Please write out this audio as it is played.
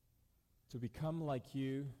to become like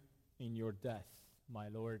you in your death, my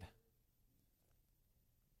Lord.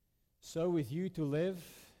 So with you to live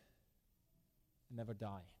and never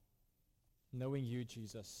die. Knowing you,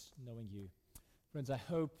 Jesus, knowing you. Friends, I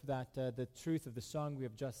hope that the truth of the song we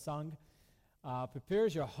have just sung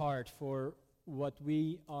prepares your heart for what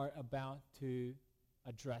we are about to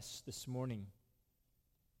address this morning.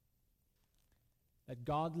 That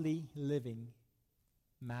godly living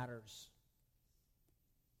matters.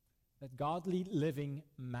 That godly living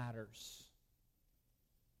matters.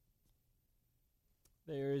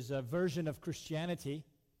 There is a version of Christianity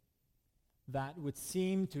that would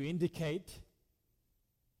seem to indicate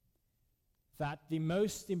that the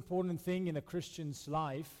most important thing in a Christian's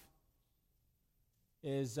life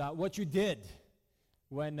is what you did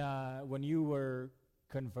when you were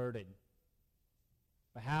converted.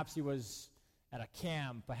 Perhaps it was at a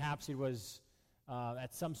camp. Perhaps it was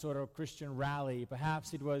at some sort of Christian rally.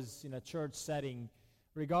 Perhaps it was in a church setting.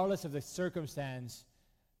 Regardless of the circumstance,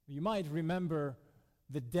 you might remember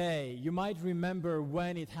the day. You might remember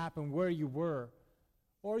when it happened, where you were.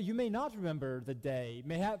 Or you may not remember the day.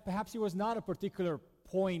 Perhaps it was not a particular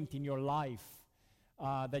point in your life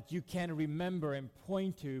that you can remember and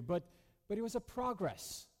point to, but it was a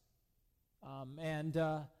progress.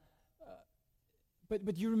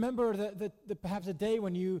 But you remember the perhaps a day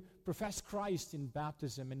when you professed Christ in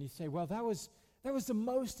baptism, and you say, well, that was the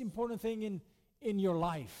most important thing in your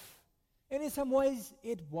life. And in some ways,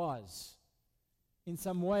 it was. In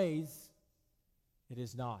some ways, it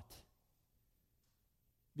is not.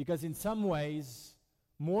 Because in some ways,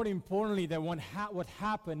 more importantly than what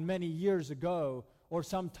happened many years ago or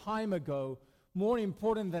some time ago, more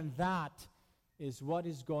important than that is what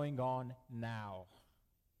is going on now.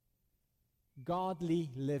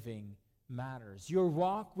 Godly living matters. Your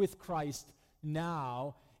walk with Christ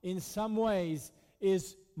now, in some ways,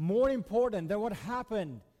 is more important than what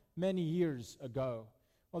happened many years ago.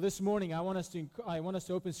 Well, this morning I want us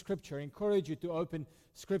to open Scripture. I encourage you to open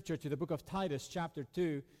Scripture to the book of Titus, chapter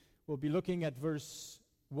 2. We'll be looking at verse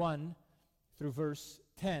 1 through verse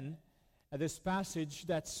 10. This passage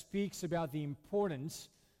that speaks about the importance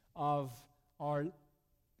of our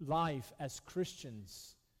life as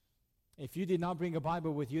Christians. If you did not bring a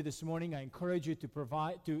Bible with you this morning, I encourage you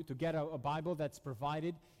to get a Bible that's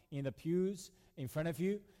provided in the pews in front of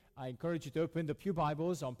you. I encourage you to open the Pew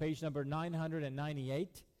Bibles on page number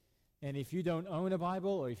 998. And if you don't own a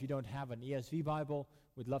Bible, or if you don't have an ESV Bible,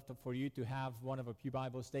 we'd love for you to have one of our Pew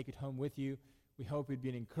Bibles. Take it home with you. We hope it'd be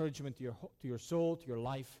an encouragement to your soul, to your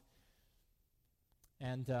life.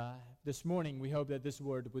 And this morning, we hope that this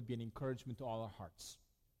word would be an encouragement to all our hearts.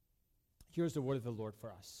 Here's the word of the Lord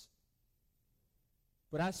for us.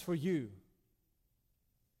 But as for you,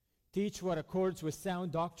 teach what accords with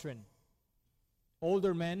sound doctrine.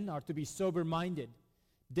 Older men are to be sober-minded,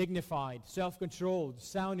 dignified, self-controlled,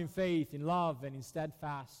 sound in faith, in love, and in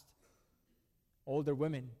steadfast. Older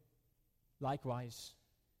women, likewise,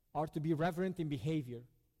 are to be reverent in behavior,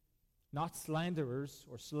 not slanderers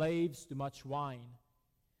or slaves to much wine.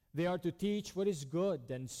 They are to teach what is good,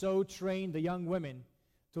 and so train the young women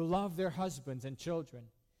to love their husbands and children,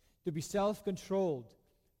 to be self-controlled,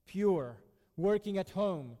 pure, working at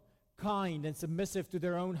home, kind and submissive to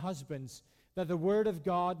their own husbands, that the word of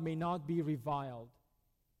God may not be reviled.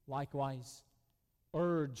 Likewise,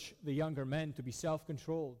 urge the younger men to be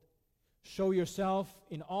self-controlled. Show yourself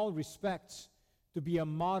in all respects to be a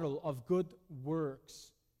model of good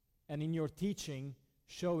works, and in your teaching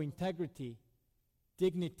show integrity,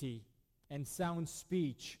 dignity, and sound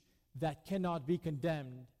speech that cannot be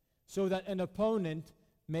condemned, so that an opponent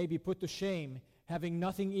may be put to shame, having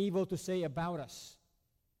nothing evil to say about us.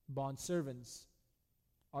 Bondservants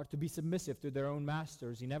are to be submissive to their own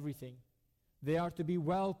masters in everything. They are to be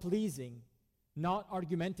well-pleasing, not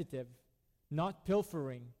argumentative, not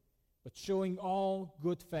pilfering, but showing all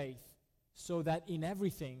good faith, so that in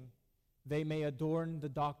everything they may adorn the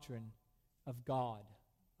doctrine of God,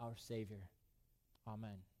 our Savior.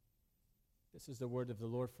 Amen. This is the word of the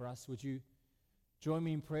Lord for us. Would you join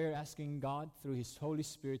me in prayer, asking God through His Holy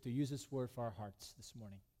Spirit to use this word for our hearts this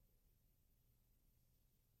morning?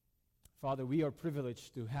 Father, we are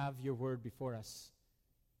privileged to have your word before us.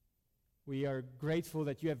 We are grateful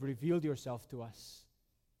that you have revealed yourself to us.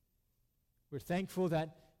 We're thankful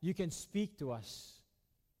that you can speak to us.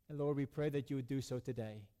 And Lord, we pray that you would do so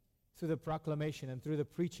today through the proclamation and through the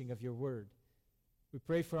preaching of your word. We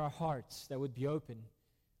pray for our hearts that would be open.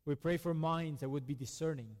 We pray for minds that would be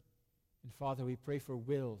discerning. And Father, we pray for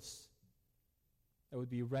wills that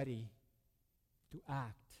would be ready to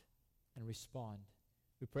act and respond.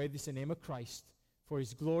 We pray this in the name of Christ for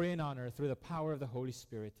His glory and honor through the power of the Holy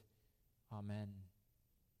Spirit. Amen.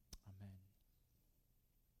 Amen.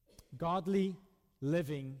 Godly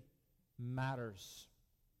living matters.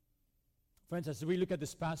 Friends, as we look at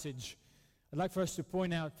this passage, I'd like for us to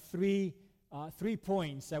point out three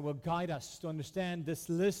points that will guide us to understand this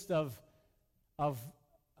list of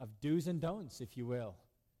do's and don'ts, if you will.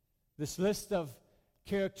 This list of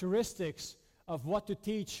characteristics of what to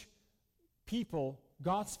teach people,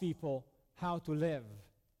 God's people, how to live.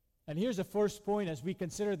 And here's the first point as we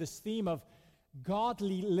consider this theme of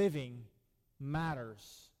godly living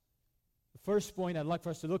matters. The first point I'd like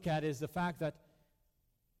for us to look at is the fact that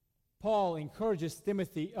Paul encourages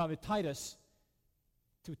Titus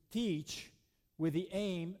to teach with the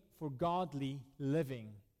aim for godly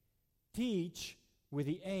living. Teach with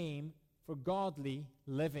the aim for godly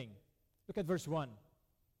living. Look at verse 1.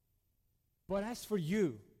 But as for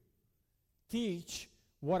you, teach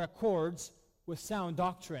what accords with sound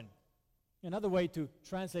doctrine. Another way to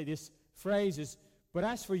translate this phrase is, but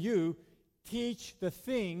as for you, teach the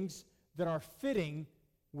things that are fitting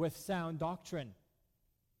with sound doctrine.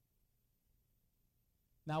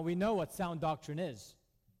 Now we know what sound doctrine is.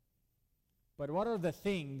 But what are the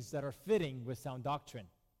things that are fitting with sound doctrine?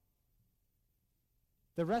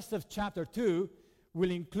 The rest of chapter 2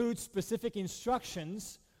 will include specific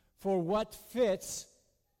instructions for what fits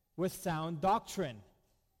with sound doctrine.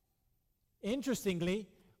 Interestingly,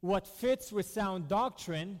 what fits with sound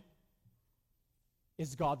doctrine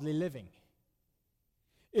is godly living.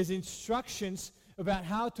 Is instructions about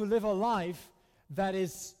how to live a life that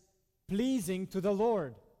is pleasing to the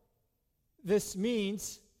Lord. This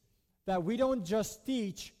means that we don't just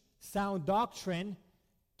teach sound doctrine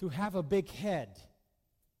to have a big head.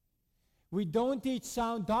 We don't teach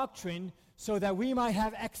sound doctrine so that we might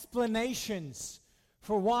have explanations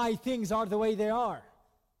for why things are the way they are.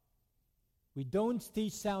 We don't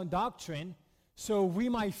teach sound doctrine so we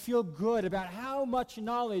might feel good about how much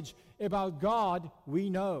knowledge about God we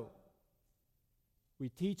know. We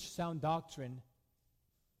teach sound doctrine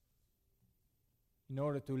in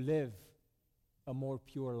order to live a more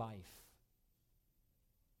pure life.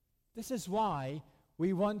 This is why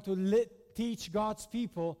we want to teach God's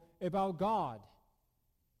people about God.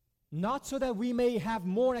 Not so that we may have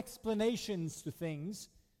more explanations to things,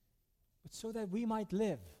 but so that we might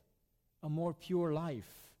live a more pure life.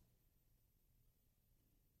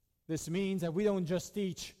 This means that we don't just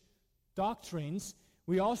teach doctrines,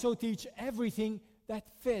 we also teach everything that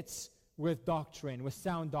fits with doctrine, with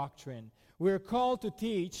sound doctrine. We're called to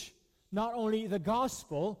teach not only the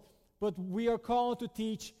gospel, but we are called to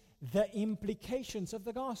teach the implications of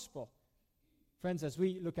the gospel. Friends, as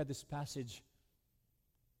we look at this passage,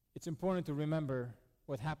 it's important to remember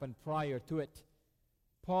what happened prior to it.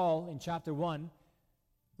 Paul, in chapter 1,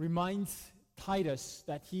 reminds Titus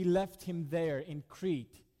that he left him there in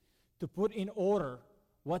Crete to put in order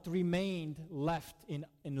what remained left in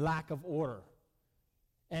lack of order.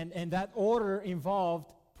 And that order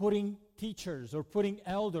involved putting teachers or putting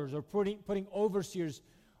elders or putting overseers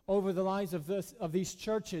over the lives of these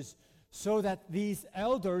churches so that these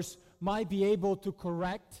elders might be able to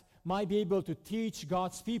correct, might be able to teach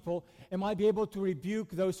God's people, and might be able to rebuke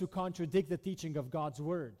those who contradict the teaching of God's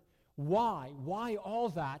word. Why? Why all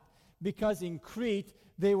that? Because in Crete,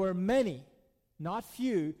 there were many, not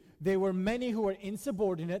few, there were many who were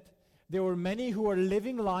insubordinate. There were many who were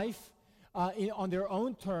living life on their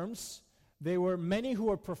own terms. There were many who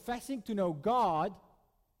were professing to know God,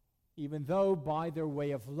 even though by their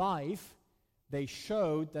way of life, they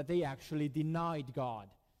showed that they actually denied God.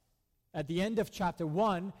 At the end of chapter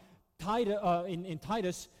 1, in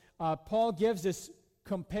Titus, Paul gives this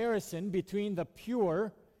comparison between the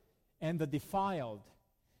pure and the defiled,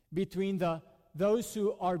 between those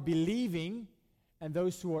who are believing and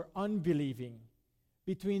those who are unbelieving,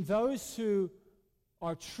 between those who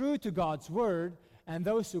are true to God's word and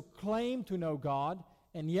those who claim to know God,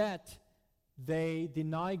 and yet they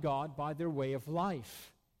deny God by their way of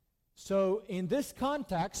life. So in this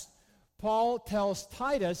context, Paul tells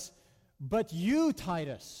Titus, but you,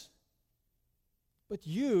 Titus, but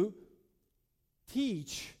you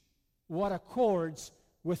teach what accords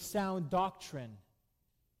with sound doctrine.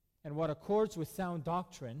 And what accords with sound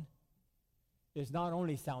doctrine is not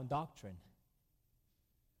only sound doctrine,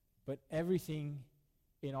 but everything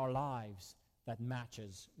in our lives that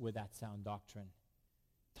matches with that sound doctrine.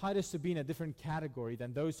 Titus to be in a different category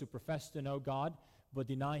than those who profess to know God but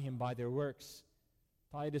deny him by their works.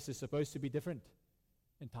 Titus is supposed to be different.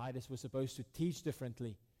 And Titus was supposed to teach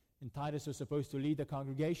differently. And Titus was supposed to lead the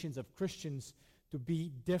congregations of Christians to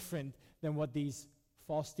be different than what these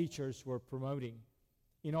false teachers were promoting.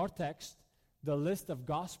 In our text, the list of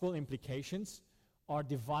gospel implications are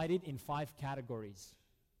divided in 5 categories: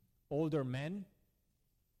 older men,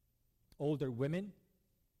 older women,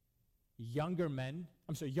 younger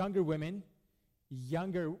women,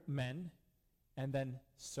 younger men, and then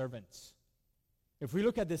servants. If we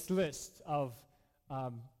look at this list of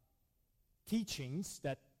teachings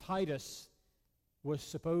that Titus was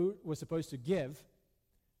supposed to give,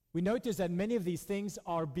 we notice that many of these things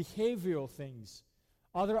are behavioral things.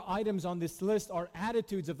 Other items on this list are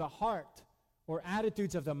attitudes of the heart or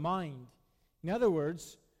attitudes of the mind. In other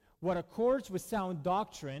words, what accords with sound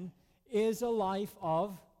doctrine is a life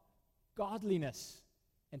of godliness.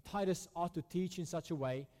 And Titus ought to teach in such a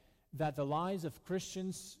way that the lives of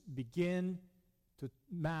Christians begin to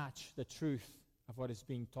match the truth of what is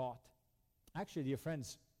being taught. Actually, dear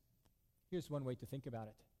friends, here's one way to think about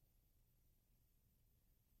it.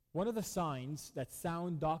 One of the signs that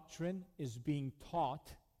sound doctrine is being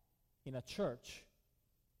taught in a church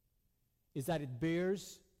is that it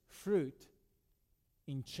bears fruit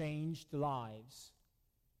in changed lives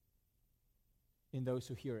in those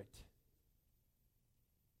who hear it.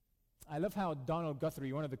 I love how Donald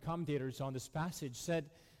Guthrie, one of the commentators on this passage, said,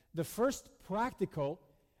 the first practical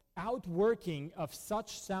outworking of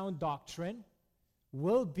such sound doctrine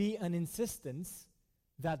will be an insistence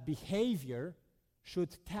that behavior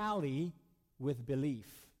should tally with belief.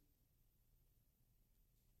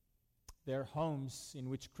 There are homes in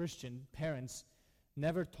which Christian parents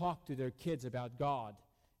never talk to their kids about God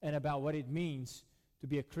and about what it means to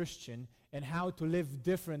be a Christian and how to live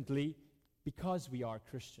differently because we are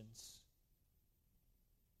Christians.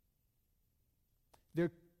 There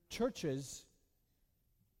are churches,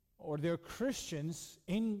 or there are Christians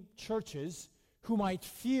in churches who might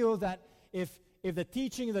feel that if the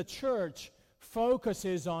teaching of the church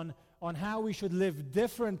focuses on how we should live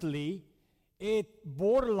differently, it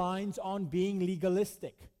borderlines on being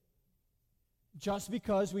legalistic. Just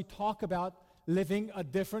because we talk about living a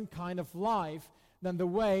different kind of life than the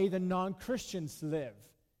way the non-Christians live.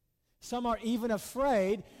 Some are even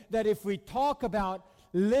afraid that if we talk about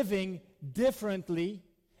living differently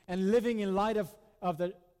and living in light of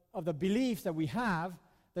the beliefs that we have,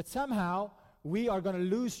 that somehow we are going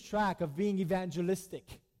to lose track of being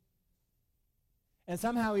evangelistic. And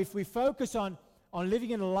somehow if we focus on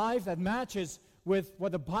living in a life that matches with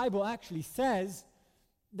what the Bible actually says,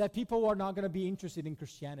 that people are not going to be interested in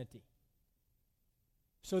Christianity.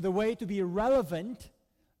 So the way to be relevant,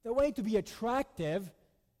 the way to be attractive,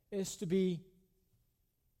 is to be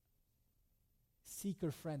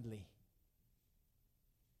seeker-friendly.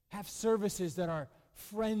 Have services that are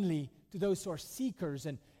friendly to those who are seekers,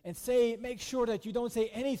 and make sure that you don't say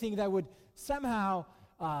anything that would somehow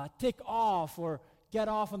tick off or get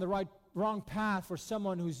off on the wrong path for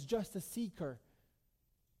someone who's just a seeker.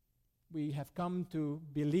 We have come to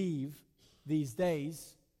believe these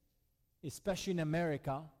days, especially in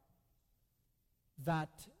America, that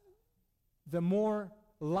the more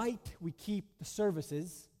light we keep the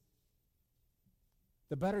services,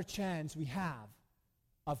 the better chance we have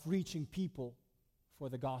of reaching people for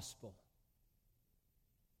the gospel.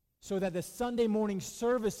 So that the Sunday morning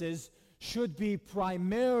services should be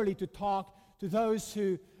primarily to talk to those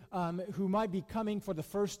who might be coming for the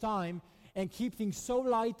first time, and keep things so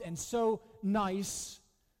light and so nice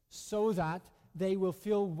so that they will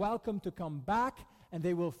feel welcome to come back, and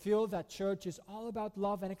they will feel that church is all about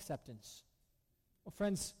love and acceptance. Well,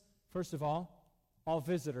 friends, first of all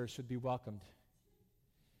visitors should be welcomed.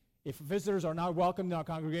 If visitors are not welcomed in our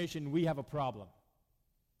congregation, we have a problem.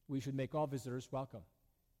 We should make all visitors welcome.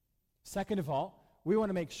 Second of all, we want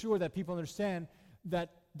to make sure that people understand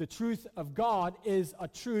that the truth of God is a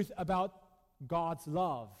truth about God's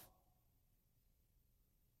love.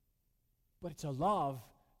 But it's a love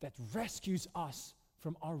that rescues us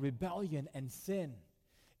from our rebellion and sin.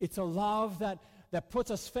 It's a love that puts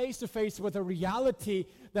us face to face with the reality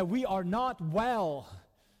that we are not well,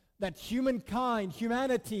 that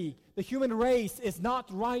humanity, the human race is not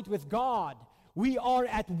right with God. We are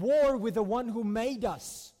at war with the one who made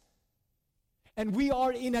us. And we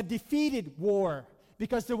are in a defeated war,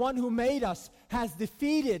 because the one who made us has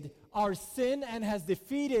defeated our sin and has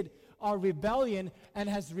defeated our rebellion and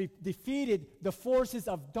has defeated the forces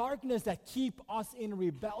of darkness that keep us in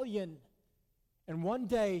rebellion. And one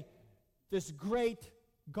day, this great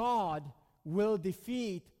God will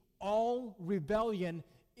defeat all rebellion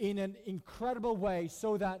in an incredible way,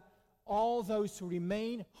 so that all those who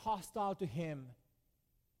remain hostile to him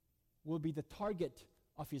will be the target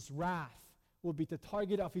of his wrath, will be the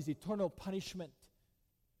target of his eternal punishment.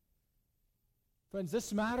 Friends,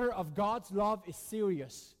 this matter of God's love is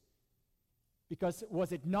serious. Because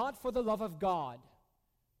was it not for the love of God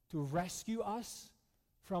to rescue us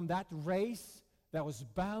from that race that was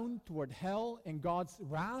bound toward hell and God's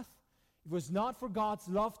wrath, if it was not for God's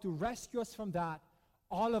love to rescue us from that,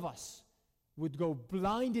 all of us would go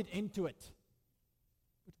blinded into it.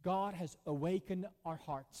 But God has awakened our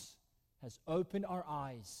hearts, has opened our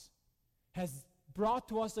eyes, has brought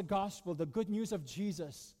to us the gospel, the good news of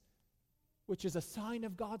Jesus, which is a sign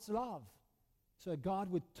of God's love, so that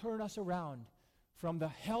God would turn us around from the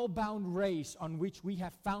hell-bound race on which we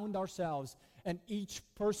have found ourselves, and each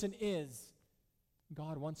person is.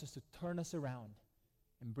 God wants us to turn us around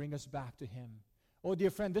and bring us back to Him. Oh,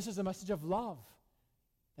 dear friend, this is a message of love,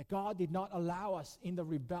 that God did not allow us in the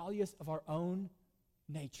rebellious of our own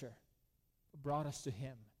nature, but brought us to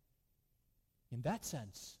Him. In that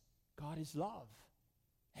sense, God is love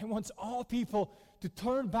and wants all people to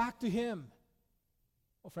turn back to Him.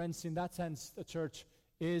 Well, friends, in that sense, the church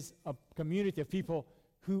is a community of people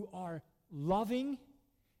who are loving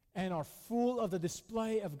and are full of the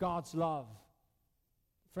display of God's love.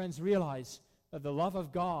 Friends, realize that the love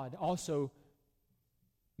of God also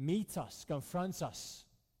meets us, confronts us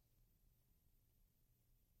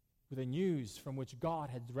with the news from which God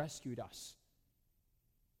had rescued us.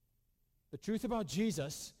 The truth about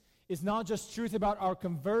Jesus is not just truth about our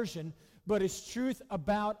conversion, but it's truth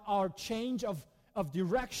about our change of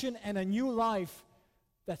direction and a new life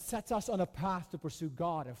that sets us on a path to pursue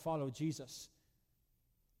God and follow Jesus.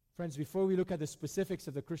 Friends, before we look at the specifics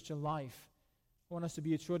of the Christian life, I want us to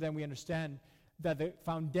be assured that we understand that the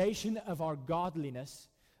foundation of our godliness,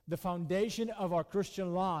 the foundation of our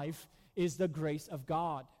Christian life, is the grace of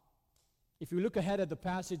God. If we look ahead at the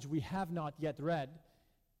passage we have not yet read,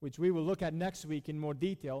 which we will look at next week in more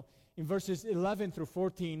detail, in verses 11 through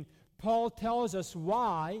 14, Paul tells us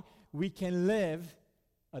why we can live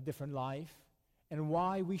a different life and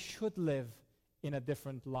why we should live in a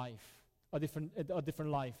different life, a different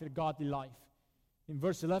life, a godly life. In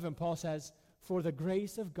verse 11, Paul says, "For the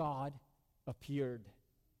grace of God appeared."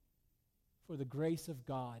 For the grace of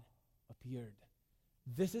God appeared.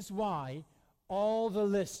 This is why all the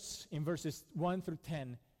lists in verses 1 through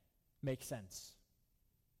 10 make sense.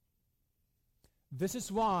 This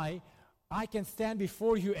is why I can stand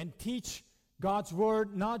before you and teach God's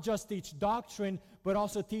word, not just teach doctrine, but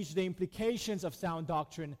also teach the implications of sound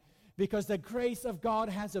doctrine, because the grace of God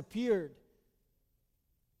has appeared.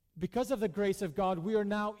 Because of the grace of God, we are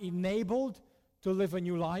now enabled to live a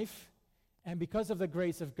new life, and because of the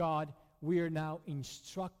grace of God, we are now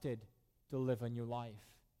instructed to live a new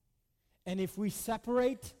life. And if we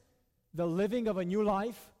separate the living of a new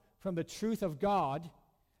life from the truth of God,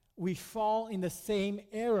 we fall in the same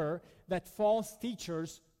error that false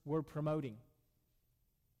teachers were promoting.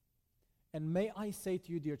 And may I say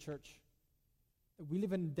to you, dear church, that we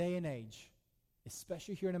live in a day and age,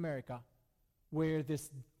 especially here in America, where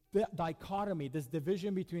this dichotomy, this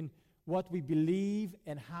division between what we believe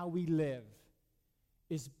and how we live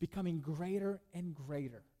is becoming greater and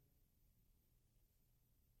greater.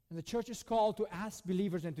 And the church is called to ask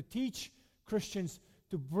believers and to teach Christians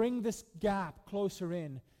to bring this gap closer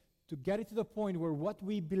in, to get it to the point where what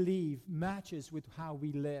we believe matches with how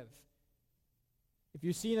we live. If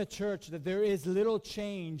you see in a church that there is little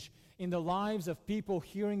change in the lives of people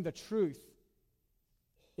hearing the truth,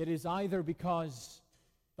 it is either because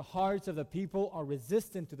the hearts of the people are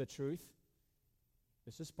resistant to the truth,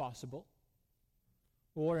 this is possible,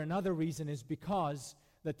 or another reason is because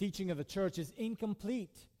the teaching of the church is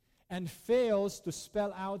incomplete and fails to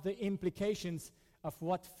spell out the implications of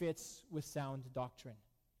what fits with sound doctrine.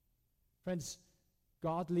 Friends,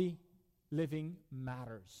 godly living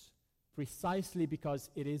matters precisely because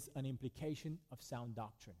it is an implication of sound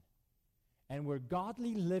doctrine. And where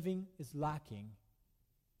godly living is lacking,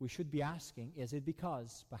 we should be asking, is it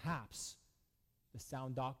because perhaps the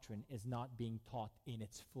sound doctrine is not being taught in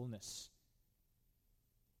its fullness?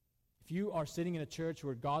 If you are sitting in a church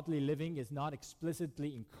where godly living is not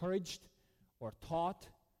explicitly encouraged or taught,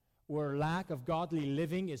 where lack of godly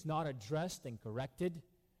living is not addressed and corrected,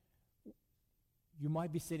 you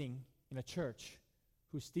might be sitting in a church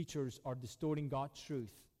whose teachers are distorting God's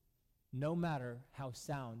truth, no matter how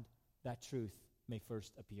sound that truth may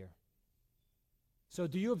first appear. So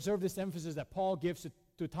do you observe this emphasis that Paul gives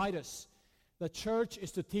to Titus? The church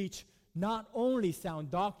is to teach not only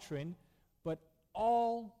sound doctrine, but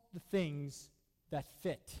all the things that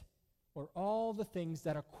fit, or all the things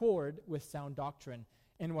that accord with sound doctrine.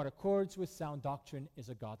 And what accords with sound doctrine is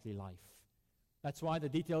a godly life. That's why the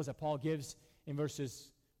details that Paul gives in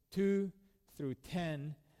verses 2 through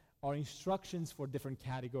 10 are instructions for different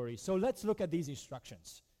categories. So let's look at these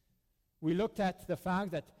instructions. We looked at the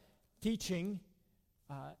fact that teaching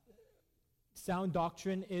sound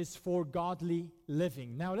doctrine is for godly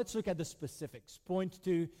living. Now let's look at the specifics. Point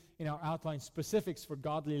to, in our outline, specifics for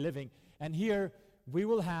godly living. And here we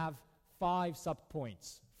will have 5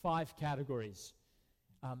 subpoints, 5 categories.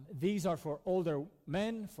 These are for older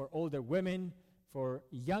men, for older women, for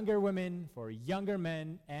younger women, for younger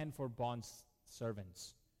men, and for bond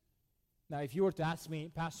servants. Now, if you were to ask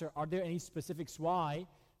me, Pastor, are there any specifics why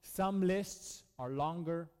some lists are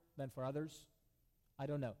longer than for others? I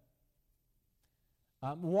don't know.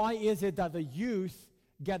 Why is it that the youth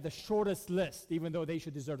get the shortest list, even though they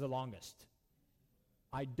should deserve the longest?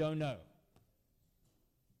 I don't know.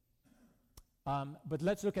 But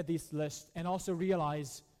let's look at these lists and also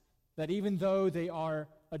realize that even though they are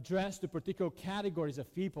addressed to particular categories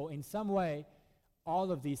of people, in some way,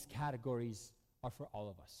 all of these categories are for all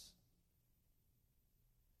of us.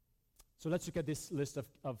 So let's look at this list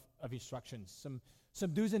of instructions.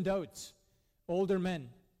 Some do's and don'ts. Older men.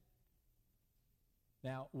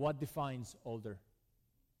 Now, what defines older?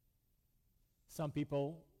 Some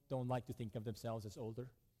people don't like to think of themselves as older.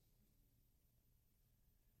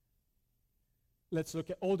 Let's look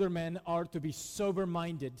at older men are to be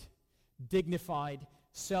sober-minded, dignified,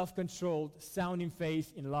 self-controlled, sound in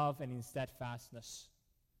faith, in love, and in steadfastness.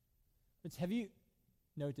 But do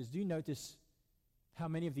you notice how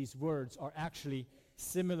many of these words are actually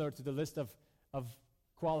similar to the list of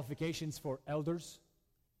qualifications for elders?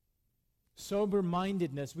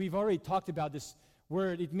 Sober-mindedness, we've already talked about this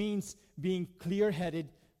word. It means being clear-headed,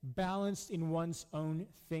 balanced in one's own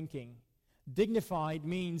thinking. Dignified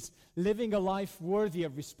means living a life worthy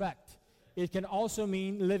of respect. It can also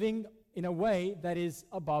mean living in a way that is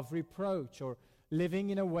above reproach, or living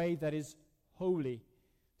in a way that is holy.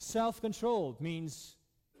 Self-controlled means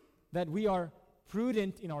that we are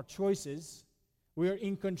prudent in our choices, we are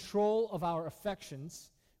in control of our affections,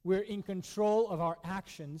 we are in control of our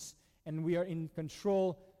actions, and we are in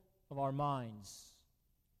control of our minds.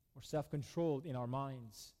 We're self-controlled in our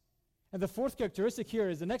minds. And the fourth characteristic here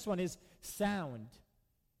is, the next one is sound.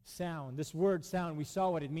 Sound. This word sound, we saw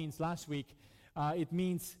what it means last week. It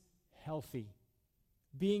means healthy.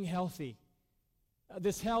 Being healthy.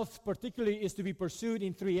 This health particularly is to be pursued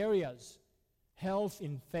in 3 areas. Health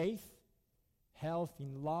in faith, health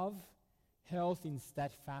in love, health in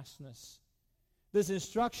steadfastness. This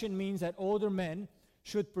instruction means that older men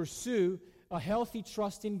should pursue a healthy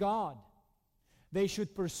trust in God. They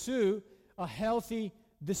should pursue a healthy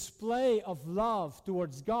display of love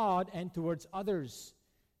towards God and towards others.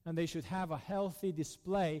 And they should have a healthy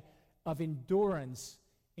display of endurance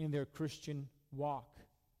in their Christian walk.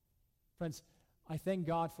 Friends, I thank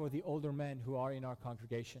God for the older men who are in our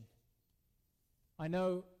congregation. I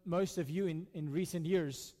know most of you in recent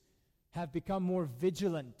years have become more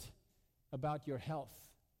vigilant about your health.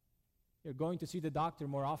 You're going to see the doctor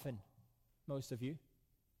more often, most of you.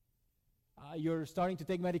 You're starting to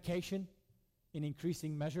take medication in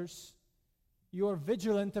increasing measures. You're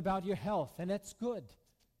vigilant about your health, and that's good.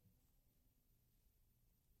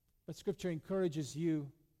 But Scripture encourages you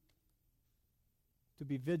to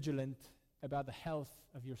be vigilant about the health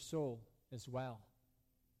of your soul as well.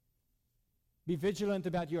 Be vigilant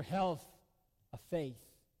about your health of faith,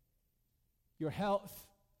 your health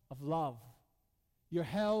of love, your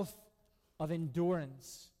health of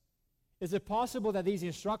endurance. Is it possible that these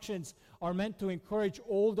instructions are meant to encourage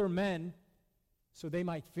older men so they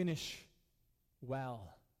might finish well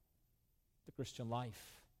the Christian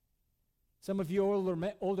life? Some of you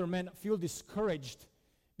older men feel discouraged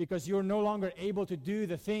because you're no longer able to do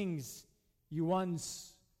the things you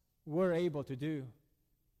once were able to do.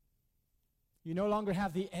 You no longer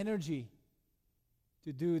have the energy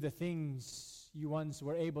to do the things you once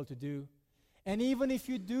were able to do. And even if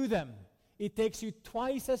you do them, it takes you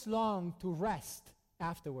twice as long to rest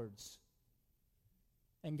afterwards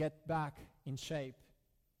and get back in shape.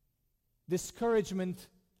 Discouragement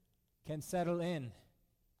can settle in.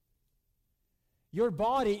 Your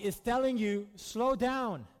body is telling you, slow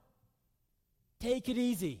down, take it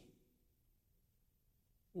easy.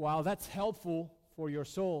 While that's helpful for your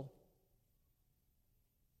soul,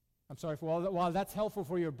 while that's helpful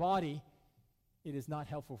for your body, it is not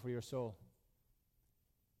helpful for your soul.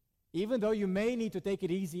 Even though you may need to take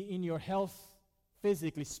it easy in your health,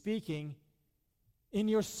 physically speaking, in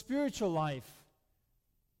your spiritual life,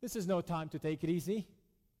 this is no time to take it easy.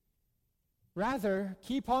 Rather,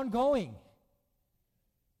 keep on going.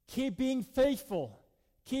 Keep being faithful.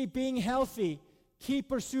 Keep being healthy. Keep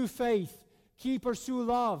pursue faith. Keep pursue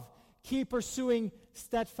love. Keep pursuing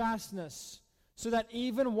steadfastness. So that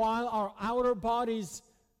even while our outer bodies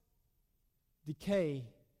decay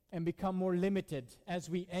and become more limited as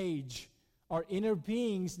we age, Our inner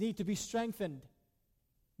beings need to be strengthened.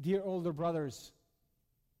 Dear older brothers,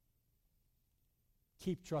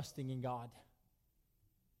 keep trusting in God.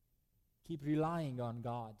 Keep relying on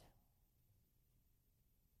God.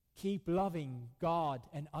 Keep loving God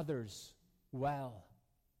and others well.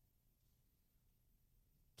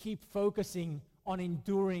 Keep focusing on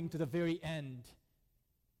enduring to the very end,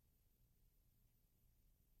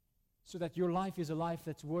 so that your life is a life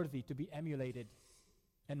that's worthy to be emulated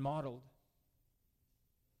and modeled.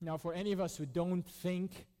 Now, for any of us who don't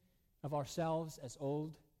think of ourselves as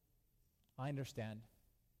old, I understand.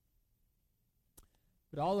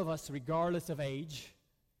 But all of us, regardless of age,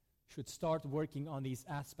 should start working on these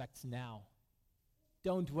aspects now.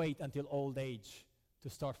 Don't wait until old age to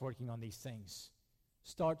start working on these things.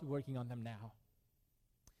 Start working on them now.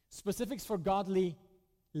 Specifics for godly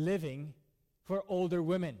living for older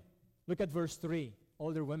women. Look at verse 3,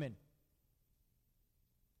 older women.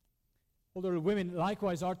 Older women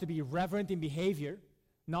likewise are to be reverent in behavior,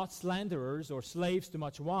 not slanderers or slaves to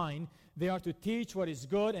much wine. They are to teach what is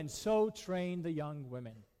good and so train the young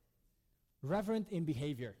women. Reverent in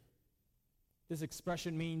behavior. This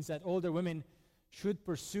expression means that older women should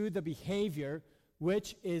pursue the behavior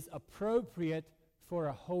which is appropriate for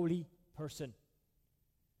a holy person.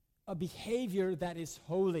 A behavior that is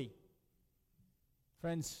holy.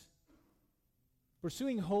 Friends,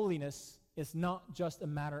 pursuing holiness is not just a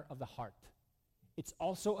matter of the heart. It's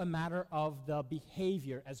also a matter of the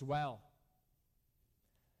behavior as well.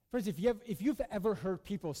 Friends, if you've ever heard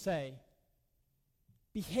people say,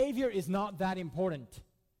 behavior is not that important.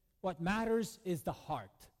 What matters is the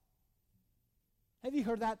heart. Have you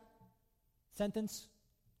heard that sentence?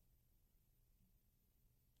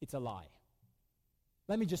 It's a lie.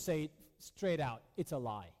 Let me just say it straight out. It's a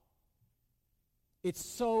lie. It's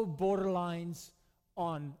so borderlines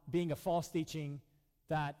on being a false teaching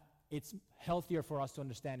that it's healthier for us to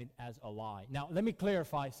understand it as a lie. Now, let me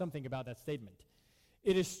clarify something about that statement.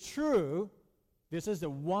 It is true, this is the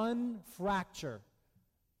one fracture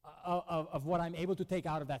of what I'm able to take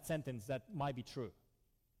out of that sentence that might be true.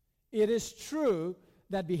 It is true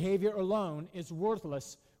that behavior alone is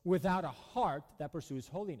worthless without a heart that pursues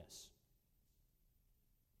holiness.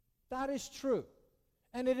 That is true.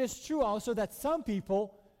 And it is true also that some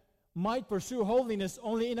people might pursue holiness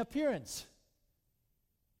only in appearance,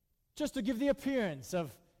 just to give the appearance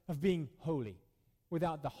of being holy,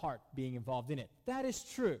 without the heart being involved in it. That is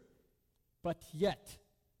true. But yet,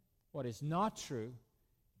 what is not true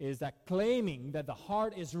is that claiming that the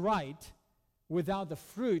heart is right without the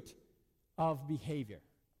fruit of behavior.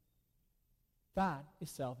 That is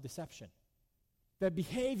self-deception. That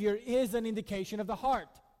behavior is an indication of the heart.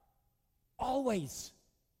 Always.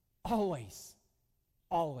 Always.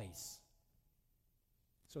 Always.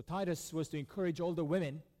 So Titus was to encourage older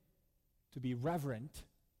women to be reverent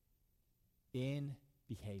in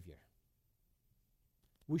behavior.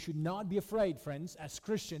 We should not be afraid, friends, as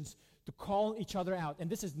Christians, to call each other out. And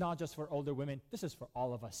this is not just for older women. This is for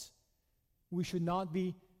all of us. We should not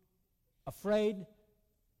be afraid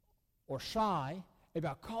or shy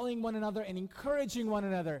about calling one another and encouraging one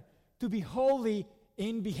another to be holy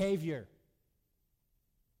in behavior.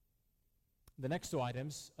 The next two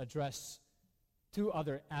items address two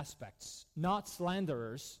other aspects. Not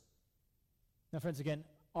slanderers. Now, friends, again,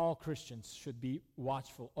 all Christians should be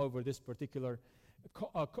watchful over this particular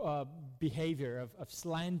behavior of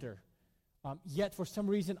slander. Yet, for some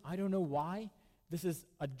reason, I don't know why this is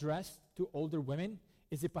addressed to older women.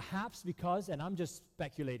 Is it perhaps because, and I'm just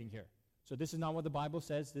speculating here, so this is not what the Bible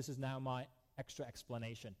says, this is now my extra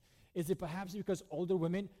explanation. Is it perhaps because older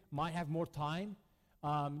women might have more time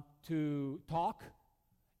to talk,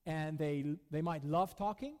 and they might love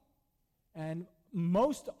talking, and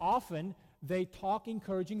most often they talk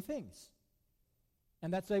encouraging things.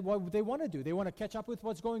 And that's what they want to do. They want to catch up with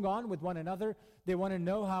what's going on with one another. They want to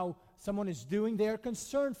know how someone is doing. They are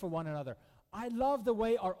concerned for one another. I love the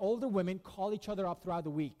way our older women call each other up throughout the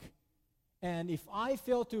week. And if I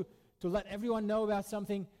fail to let everyone know about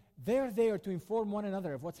something, they're there to inform one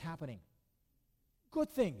another of what's happening. Good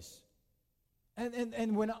things.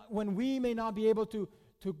 And when we may not be able to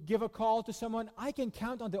give a call to someone, I can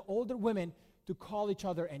count on the older women to call each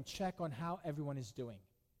other and check on how everyone is doing.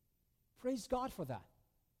 Praise God for that.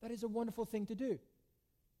 That is a wonderful thing to do.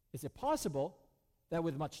 Is it possible that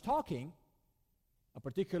with much talking, a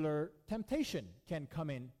particular temptation can come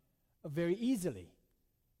in very easily?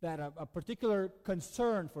 That a particular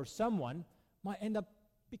concern for someone might end up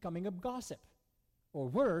becoming a gossip. Or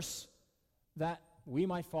worse, that we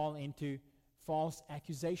might fall into false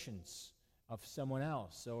accusations of someone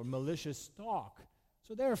else or malicious talk.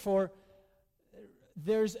 So therefore,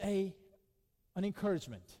 there's a an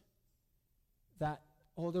encouragement that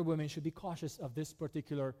older women should be cautious of this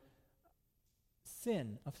particular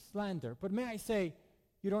sin of slander. But may I say,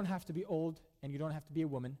 you don't have to be old and you don't have to be a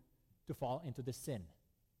woman to fall into this sin.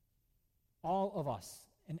 All of us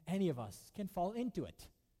and any of us can fall into it.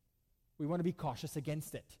 We want to be cautious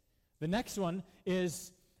against it. The next one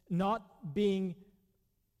is not being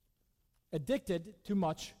addicted to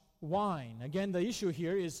much wine. Again, the issue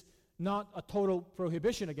here is not a total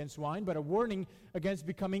prohibition against wine, but a warning against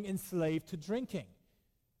becoming enslaved to drinking.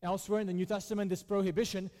 Elsewhere in the New Testament, this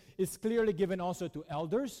prohibition is clearly given also to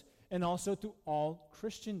elders and also to all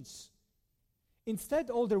Christians. Instead,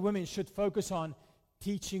 older women should focus on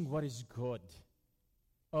teaching what is good.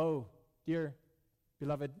 Oh, dear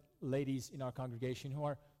beloved ladies in our congregation who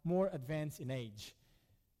are more advanced in age,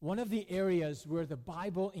 one of the areas where the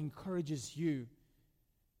Bible encourages you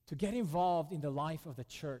to get involved in the life of the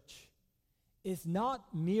church is not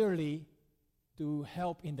merely to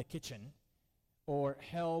help in the kitchen or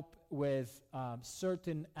help with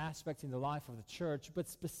certain aspects in the life of the church, but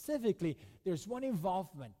specifically, there's one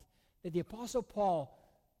involvement that the Apostle Paul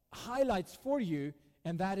highlights for you,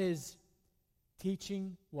 and that is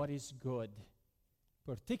teaching what is good,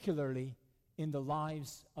 particularly in the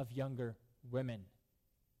lives of younger women.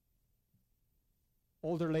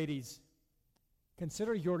 Older ladies,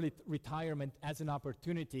 consider your retirement as an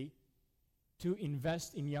opportunity to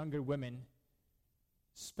invest in younger women,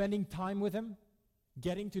 spending time with them,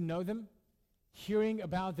 getting to know them, hearing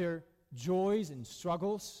about their joys and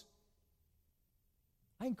struggles.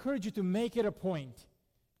 I encourage you to make it a point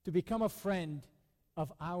to become a friend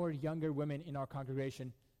of our younger women in our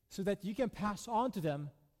congregation so that you can pass on to them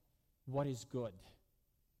what is good.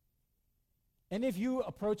 Any of you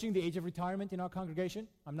approaching the age of retirement in our congregation,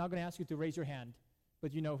 I'm not going to ask you to raise your hand,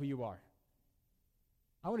 but you know who you are.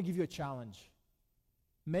 I want to give you a challenge.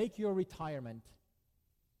 Make your retirement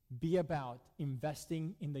be about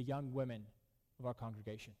investing in the young women of our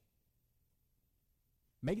congregation.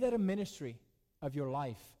 Make that a ministry of your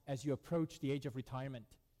life as you approach the age of retirement.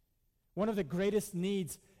 One of the greatest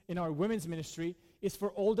needs in our women's ministry is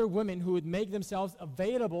for older women who would make themselves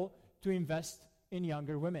available to invest in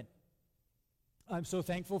younger women. I'm so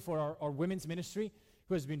thankful for our women's ministry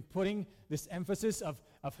who has been putting this emphasis of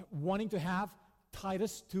wanting to have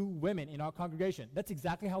Titus 2 women in our congregation. That's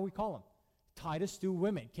exactly how we call them. Titus 2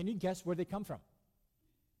 women. Can you guess where they come from?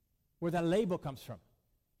 Where that label comes from?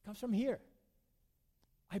 It comes from here.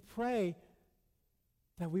 I pray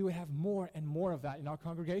that we would have more and more of that in our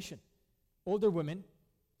congregation. Older women,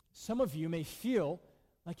 some of you may feel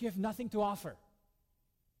like you have nothing to offer.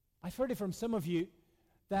 I've heard it from some of you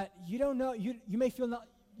that you don't know, you may feel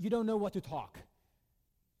you don't know what to talk.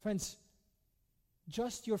 Friends,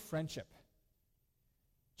 just your friendship,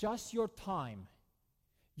 just your time,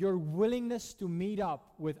 your willingness to meet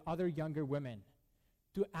up with other younger women,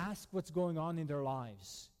 to ask what's going on in their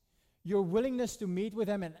lives, your willingness to meet with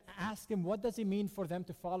them and ask them what does it mean for them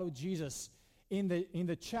to follow Jesus in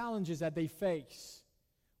the challenges that they face,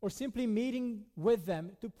 or simply meeting with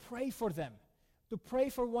them to pray for them, to pray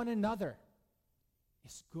for one another,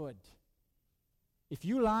 is good. If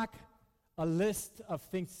you lack a list of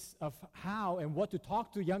things of how and what to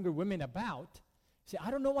talk to younger women about, say, I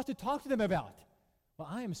don't know what to talk to them about. Well,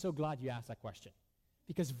 I am so glad you asked that question,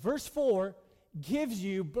 because verse 4 gives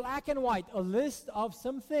you black and white a list of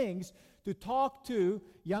some things to talk to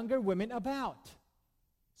younger women about.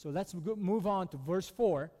 So let's move on to verse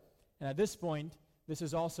 4. And at this point, this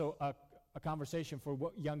is also a conversation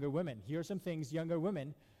for younger women. Here are some things, younger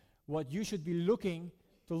women, what you should be looking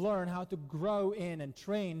to learn how to grow in and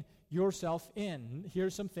train yourself in.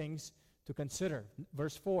 Here's some things to consider.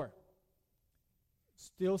 Verse 4,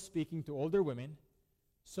 still speaking to older women,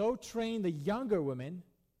 so train the younger women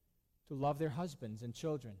to love their husbands and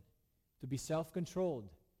children, to be self-controlled,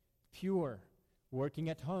 pure, working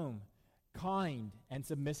at home, kind, and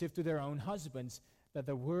submissive to their own husbands, that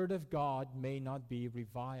the word of God may not be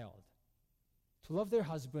reviled. To love their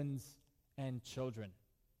husbands and children.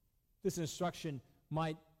 This instruction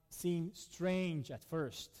might seem strange at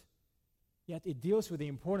first, yet it deals with the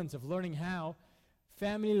importance of learning how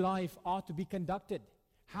family life ought to be conducted,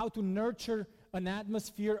 how to nurture an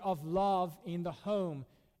atmosphere of love in the home.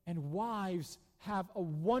 And wives have a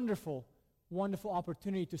wonderful, wonderful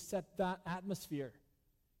opportunity to set that atmosphere.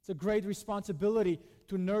 It's a great responsibility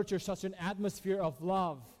to nurture such an atmosphere of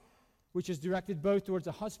love, which is directed both towards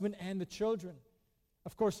the husband and the children.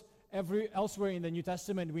 Of course, elsewhere in the New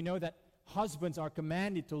Testament, we know that husbands are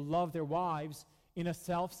commanded to love their wives in a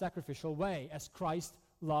self-sacrificial way, as Christ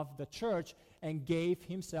loved the church and gave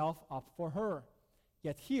himself up for her.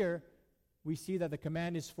 Yet here, we see that the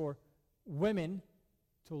command is for women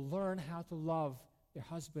to learn how to love their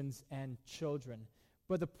husbands and children.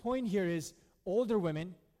 But the point here is, older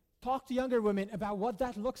women, talk to younger women about what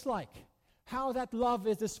that looks like, how that love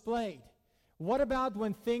is displayed. What about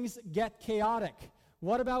when things get chaotic?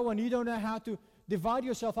 What about when you don't know how to divide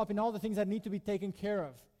yourself up in all the things that need to be taken care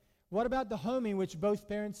of? What about the home in which both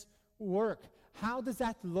parents work? How does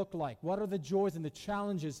that look like? What are the joys and the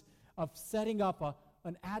challenges of setting up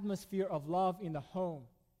an atmosphere of love in the home?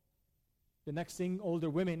 The next thing older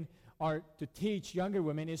women are to teach younger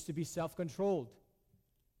women is to be self-controlled.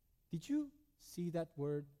 Did you see that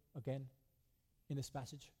word again in this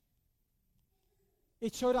passage?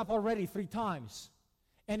 It showed up already 3 times.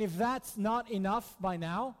 And if that's not enough by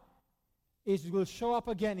now, it will show up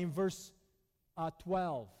again in verse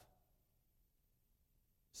 12.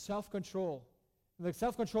 Self-control. The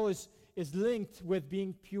self-control is linked with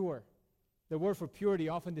being pure. The word for purity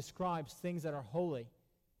often describes things that are holy.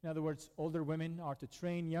 In other words, older women are to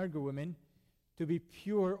train younger women to be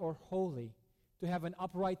pure or holy, to have an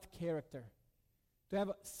upright character, to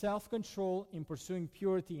have self-control in pursuing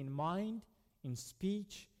purity in mind, in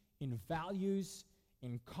speech, in values,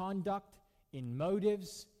 in conduct, in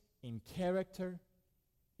motives, in character,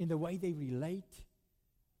 in the way they relate.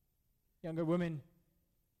 Younger women,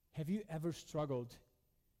 have you ever struggled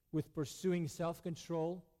with pursuing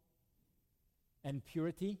self-control and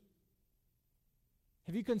purity?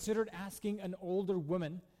 Have you considered asking an older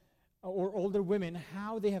woman or older women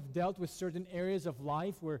how they have dealt with certain areas of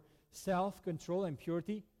life where self-control and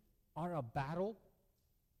purity are a battle?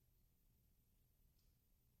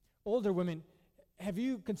 Older women, have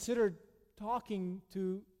you considered talking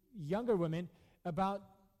to younger women about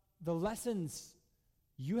the lessons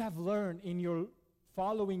you have learned in your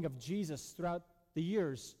following of Jesus throughout the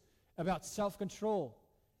years about self-control,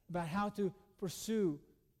 about how to pursue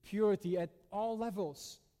purity at all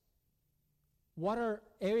levels? What are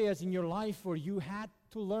areas in your life where you had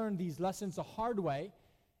to learn these lessons the hard way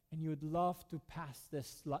and you would love to pass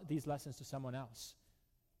these lessons to someone else?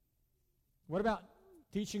 What about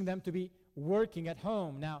teaching them to be working at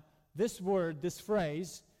home? Now, this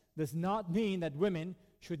phrase, does not mean that women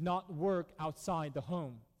should not work outside the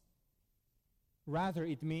home. Rather,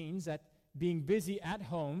 it means that being busy at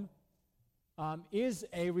home is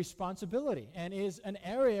a responsibility and is an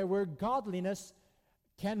area where godliness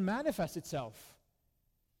can manifest itself.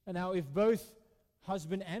 And now, if both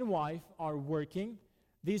husband and wife are working,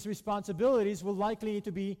 these responsibilities will likely need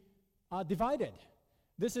to be divided.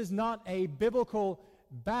 This is not a biblical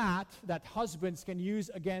bat that husbands can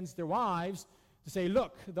use against their wives to say,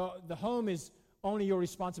 look, the home is only your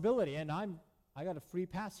responsibility and I got a free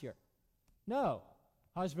pass here. No,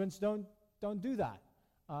 husbands don't do that.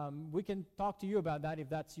 We can talk to you about that if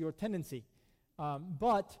that's your tendency.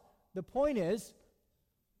 But the point is,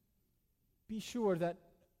 be sure that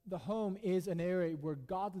the home is an area where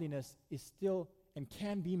godliness is still and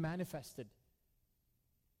can be manifested.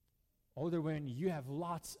 Older women, you have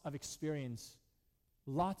lots of experience,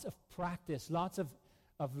 lots of practice, lots of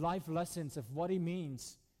life lessons of what it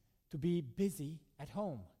means to be busy at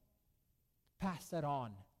home. Pass that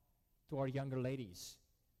on to our younger ladies.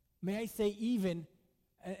 May I say even,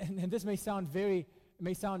 and this may sound very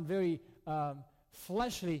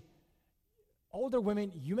fleshly, older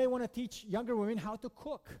women, you may want to teach younger women how to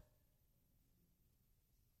cook.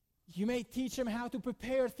 You may teach them how to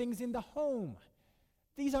prepare things in the home.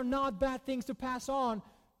 These are not bad things to pass on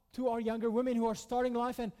to our younger women who are starting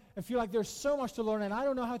life and feel like there's so much to learn and I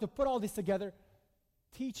don't know how to put all this together.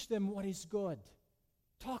 Teach them what is good.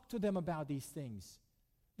 Talk to them about these things.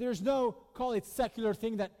 There's no, call it secular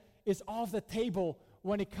thing that is off the table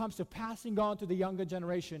when it comes to passing on to the younger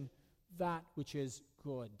generation that which is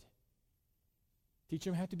good. Teach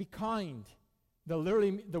them how to be kind. The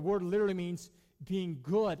word literally means being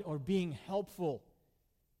good or being helpful.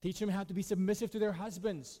 Teach them how to be submissive to their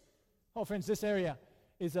husbands. Oh, friends, this area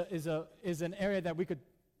is an area that we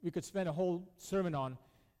could spend a whole sermon on.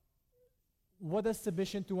 What does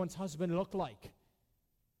submission to one's husband look like?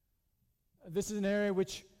 This is an area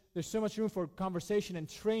which there's so much room for conversation and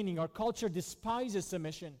training. Our culture despises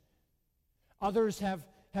submission. Others have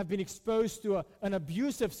been exposed to an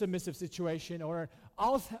abusive submissive situation or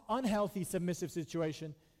an unhealthy submissive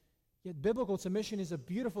situation. Yet biblical submission is a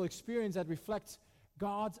beautiful experience that reflects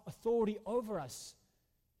God's authority over us.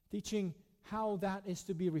 Teaching how that is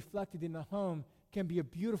to be reflected in the home can be a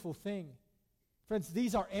beautiful thing. Friends,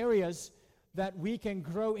 these are areas that we can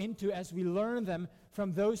grow into as we learn them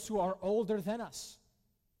from those who are older than us.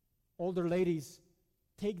 Older ladies,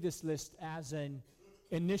 take this list as an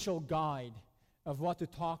initial guide of what to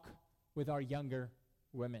talk with our younger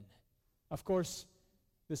women. Of course,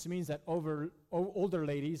 This means that older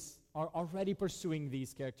ladies are already pursuing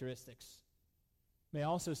these characteristics. May I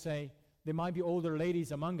also say, there might be older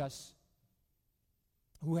ladies among us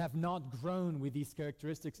who have not grown with these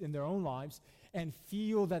characteristics in their own lives and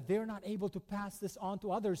feel that they're not able to pass this on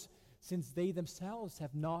to others since they themselves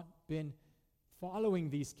have not been following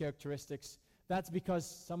these characteristics. That's because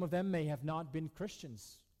some of them may have not been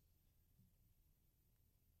Christians,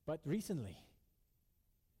 but recently.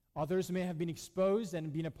 Others may have been exposed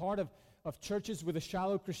and been a part of churches with a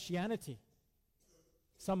shallow Christianity.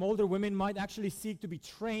 Some older women might actually seek to be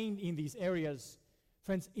trained in these areas.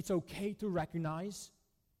 Friends, it's okay to recognize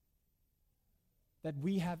that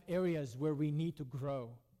we have areas where we need to grow.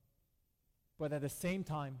 But at the same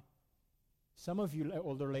time, some of you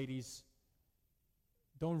older ladies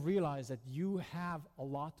don't realize that you have a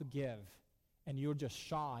lot to give and you're just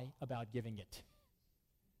shy about giving it.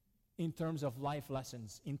 In terms of life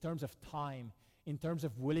lessons, in terms of time, in terms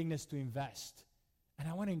of willingness to invest. And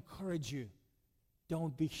I want to encourage you,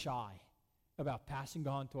 don't be shy about passing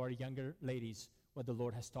on to our younger ladies what the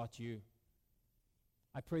Lord has taught you.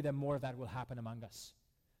 I pray that more of that will happen among us.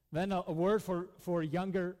 Then a word for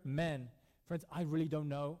younger men. Friends, I really don't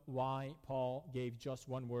know why Paul gave just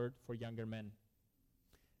one word for younger men.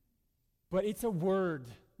 But it's a word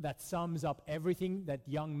that sums up everything that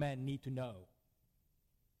young men need to know.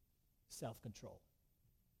 Self-control.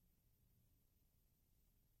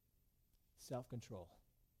 Self-control.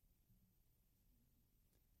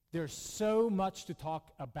 There's so much to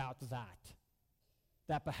talk about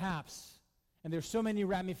that perhaps, and there's so many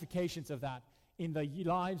ramifications of that in the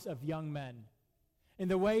lives of young men, in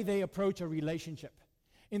the way they approach a relationship,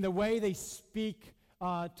 in the way they speak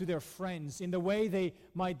to their friends, in the way they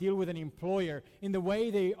might deal with an employer, in the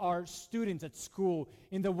way they are students at school,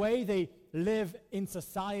 in the way they live in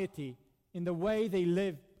society, in the way they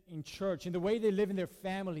live in church, in the way they live in their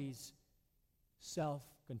families.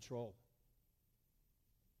 Self-control.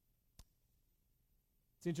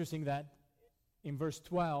 It's interesting that in verse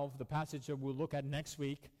 12, the passage that we'll look at next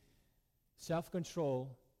week,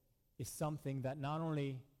 self-control is something that not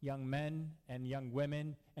only young men and young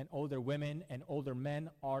women and older men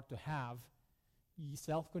are to have.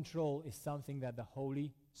 Self-control is something that the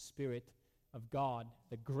Holy Spirit of God,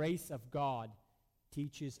 the grace of God,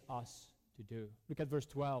 teaches us to do. Look at verse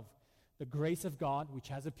 12. The grace of God, which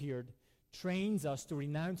has appeared, trains us to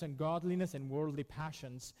renounce ungodliness and worldly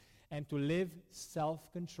passions and to live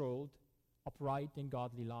self-controlled, upright, and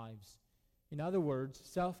godly lives. In other words,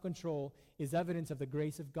 self-control is evidence of the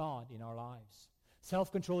grace of God in our lives.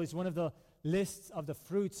 Self-control is one of the lists of the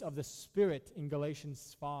fruits of the Spirit in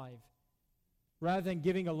Galatians 5. Rather than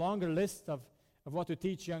giving a longer list of what to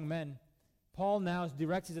teach young men, Paul now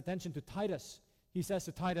directs his attention to Titus. He says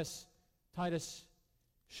to Titus, Titus,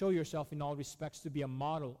 show yourself in all respects to be a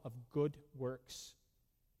model of good works.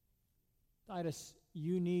 Titus,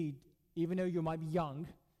 you need, even though you might be young,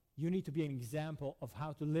 you need to be an example of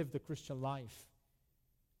how to live the Christian life.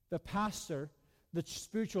 The pastor, the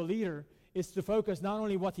spiritual leader, is to focus not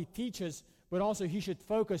only what he teaches, but also he should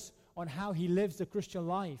focus on how he lives the Christian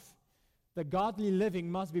life. The godly living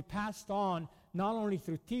must be passed on not only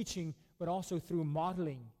through teaching, but also through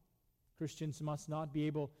modeling. Christians must not be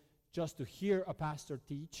able just to hear a pastor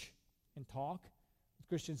teach and talk.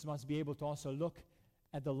 Christians must be able to also look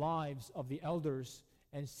at the lives of the elders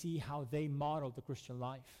and see how they model the Christian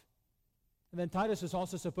life. And then Titus was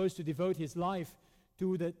also supposed to devote his life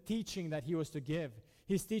to the teaching that he was to give.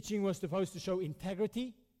 His teaching was supposed to show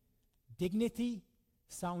integrity, dignity,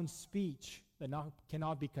 sound speech that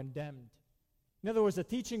cannot be condemned. In other words, the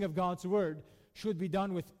teaching of God's word should be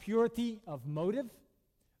done with purity of motive,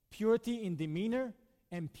 purity in demeanor,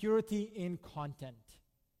 and purity in content.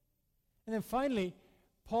 And then finally,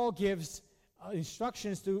 Paul gives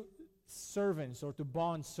instructions to servants or to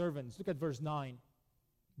bond servants. Look at verse 9.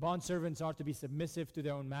 Bond servants are to be submissive to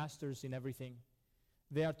their own masters in everything.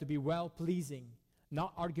 They are to be well-pleasing,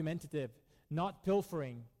 not argumentative, not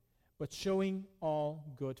pilfering, but showing all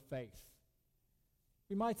good faith.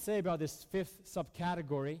 We might say about this fifth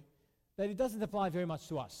subcategory that it doesn't apply very much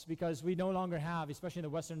to us because we no longer have, especially in the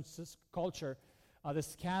Western culture,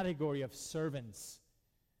 this category of servants.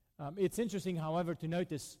 It's interesting, however, to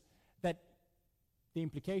notice that the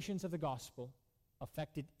implications of the gospel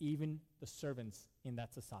affected even the servants in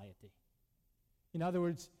that society. In other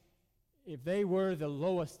words, if they were the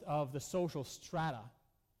lowest of the social strata,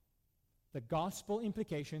 the gospel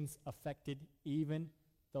implications affected even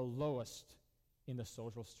the lowest in the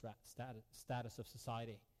social status of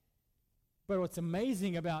society. But what's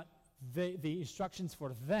amazing about the instructions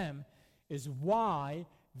for them is why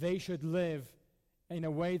they should live in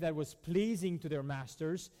a way that was pleasing to their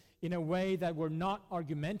masters, in a way that were not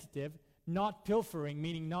argumentative, not pilfering,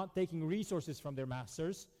 meaning not taking resources from their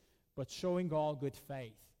masters, but showing all good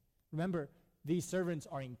faith. Remember, these servants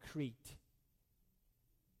are in Crete.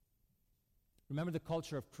 Remember the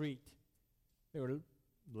culture of Crete. They were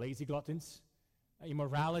lazy gluttons.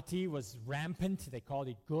 Immorality was rampant. They called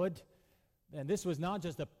it good. And this was not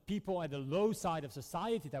just the people at the low side of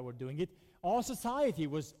society that were doing it. All society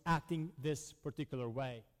was acting this particular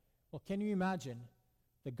way. Well, can you imagine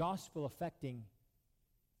the gospel affecting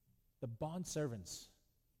the bondservants?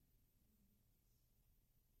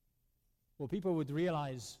 Well, people would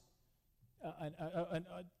realize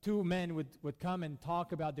two men would come and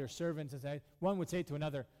talk about their servants and say, one would say to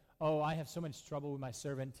another, "Oh, I have so much trouble with my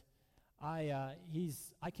servant. I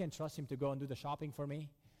can't trust him to go and do the shopping for me.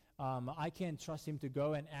 I can't trust him to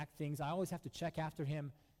go and act things. I always have to check after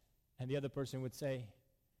him." And the other person would say,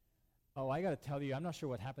 "Oh, I got to tell you, I'm not sure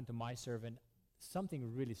what happened to my servant.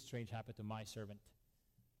 Something really strange happened to my servant.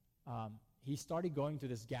 He started going to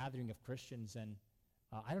this gathering of Christians, and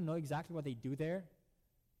I don't know exactly what they do there.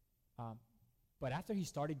 But after he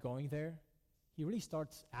started going there, he really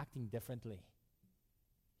starts acting differently.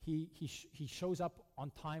 He shows up on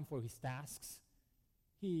time for his tasks.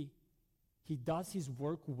 He does his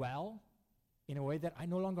work well in a way that I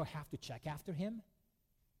no longer have to check after him.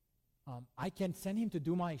 I can send him to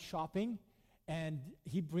do my shopping, and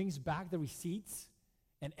he brings back the receipts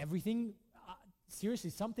and everything. Seriously,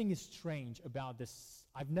 something is strange about this.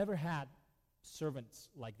 I've never had servants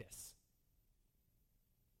like this."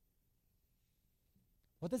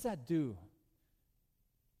 What does that do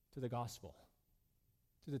to the gospel,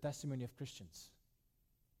 to the testimony of Christians?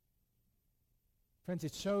 Friends,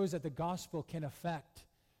 it shows that the gospel can affect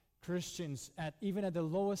Christians even at the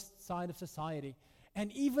lowest side of society. And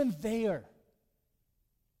even there,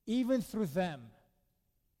 even through them,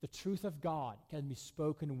 the truth of God can be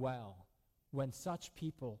spoken well when such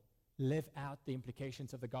people live out the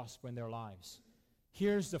implications of the gospel in their lives.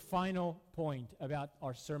 Here's the final point about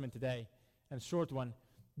our sermon today, and a short one: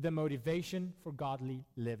 the motivation for godly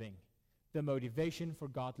living. The motivation for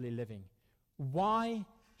godly living. Why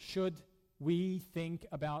should we think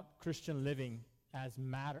about Christian living as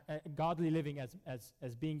godly living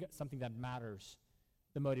as being something that matters?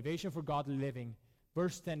 The motivation for godly living,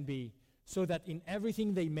 verse 10b, so that in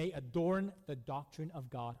everything they may adorn the doctrine of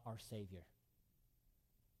God our Savior.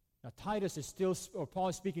 Now Titus is still, or Paul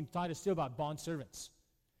is speaking to Titus still about bondservants.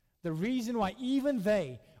 The reason why even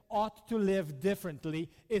they ought to live differently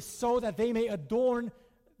is so that they may adorn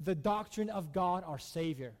the doctrine of God our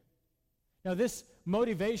Savior. Now this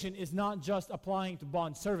motivation is not just applying to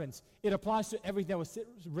bondservants. It applies to everything that was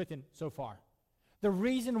written so far. The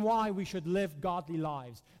reason why we should live godly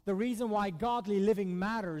lives, the reason why godly living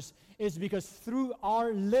matters, is because through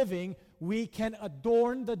our living we can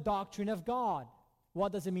adorn the doctrine of God.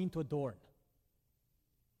 What does it mean to adorn?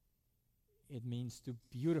 It means to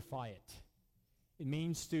beautify it. It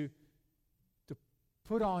means to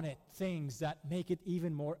put on it things that make it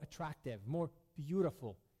even more attractive, more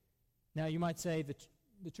beautiful. Now you might say that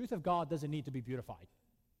the truth of God doesn't need to be beautified.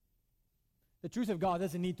 The truth of God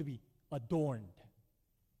doesn't need to be adorned.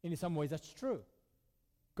 In some ways that's true.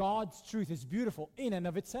 God's truth is beautiful in and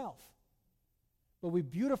of itself. But we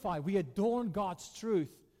adorn God's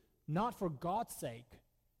truth not for God's sake.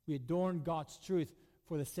 We adorn God's truth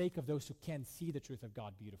for the sake of those who can't see the truth of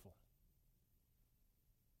God beautiful.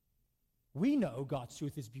 We know God's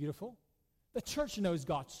truth is beautiful. The church knows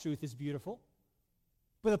God's truth is beautiful.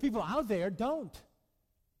 But the people out there don't.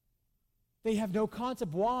 They have no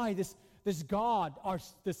concept why this God,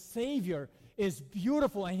 the Savior, is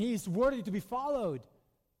beautiful and He is worthy to be followed.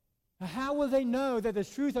 How will they know that the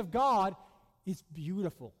truth of God is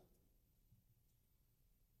beautiful?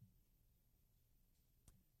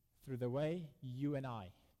 Through the way you and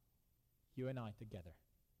I together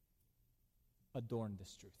adorn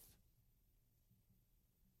this truth.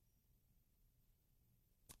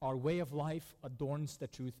 Our way of life adorns the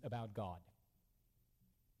truth about God.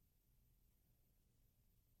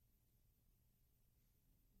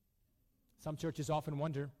 Some churches often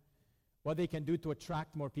wonder what they can do to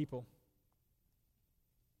attract more people.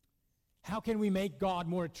 How can we make God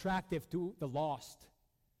more attractive to the lost?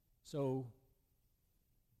 So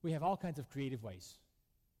we have all kinds of creative ways.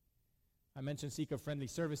 I mentioned seeker-friendly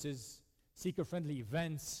services, seeker-friendly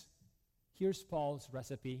events. Here's Paul's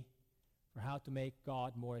recipe for how to make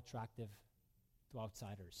God more attractive to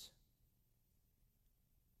outsiders.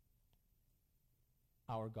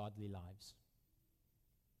 Our godly lives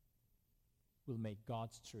will make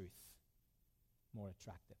God's truth more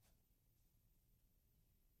attractive.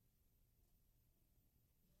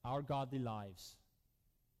 our godly lives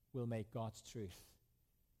will make God's truth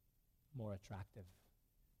more attractive.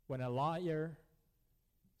 When a liar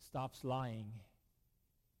stops lying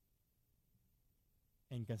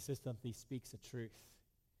and consistently speaks the truth,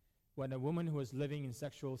 when a woman who is living in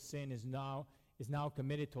sexual sin is now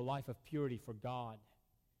committed to a life of purity for God,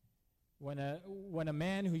 when a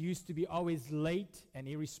man who used to be always late and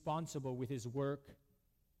irresponsible with his work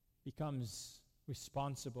becomes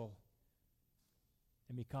responsible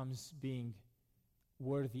and becomes being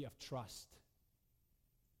worthy of trust,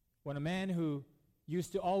 when a man who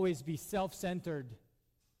used to always be self-centered,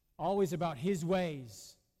 always about his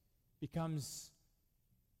ways, becomes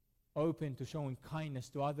open to showing kindness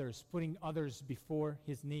to others, putting others before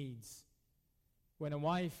his needs, when a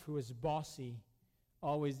wife who is bossy,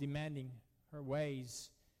 always demanding her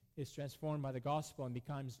ways, is transformed by the gospel and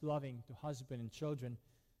becomes loving to husband and children,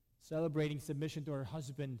 celebrating submission to her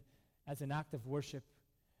husband as an act of worship,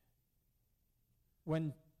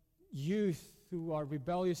 when youth who are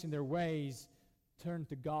rebellious in their ways turn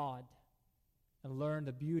to God and learn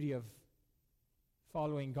the beauty of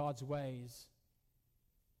following God's ways.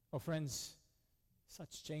 Oh, friends,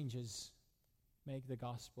 such changes make the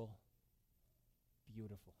gospel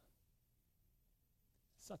beautiful.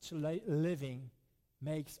 Such living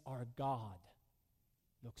makes our God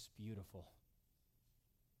looks beautiful.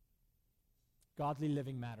 Godly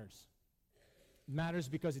living matters. It matters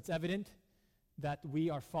because it's evident that we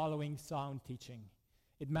are following sound teaching.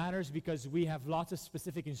 It matters because we have lots of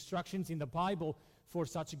specific instructions in the Bible for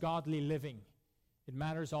such godly living. It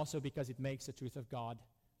matters also because it makes the truth of God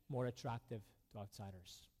more attractive to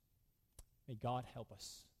outsiders. May God help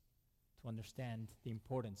us to understand the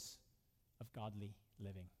importance of godly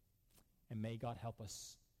living. And may God help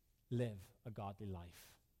us live a godly life.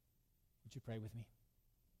 Would you pray with me?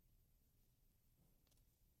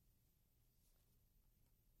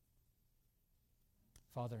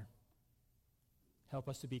 Father, help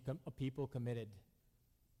us to be a people committed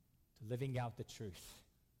to living out the truth,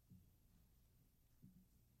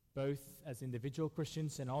 both as individual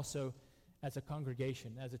Christians and also as a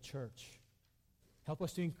congregation, as a church. Help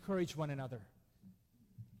us to encourage one another,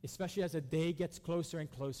 especially as the day gets closer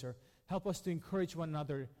and closer. Help us to encourage one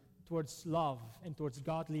another towards love and towards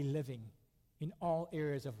godly living in all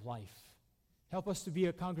areas of life. Help us to be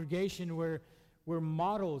a congregation where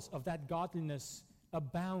models of that godliness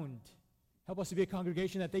abound. Help us to be a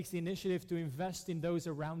congregation that takes the initiative to invest in those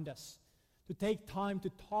around us, to take time to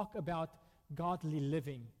talk about godly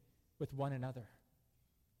living with one another.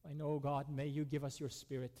 I know, God, may you give us your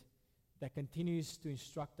Spirit that continues to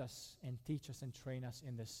instruct us and teach us and train us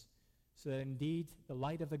in this, so that indeed the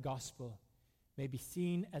light of the gospel may be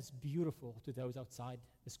seen as beautiful to those outside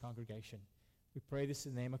this congregation. We pray this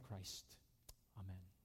in the name of Christ.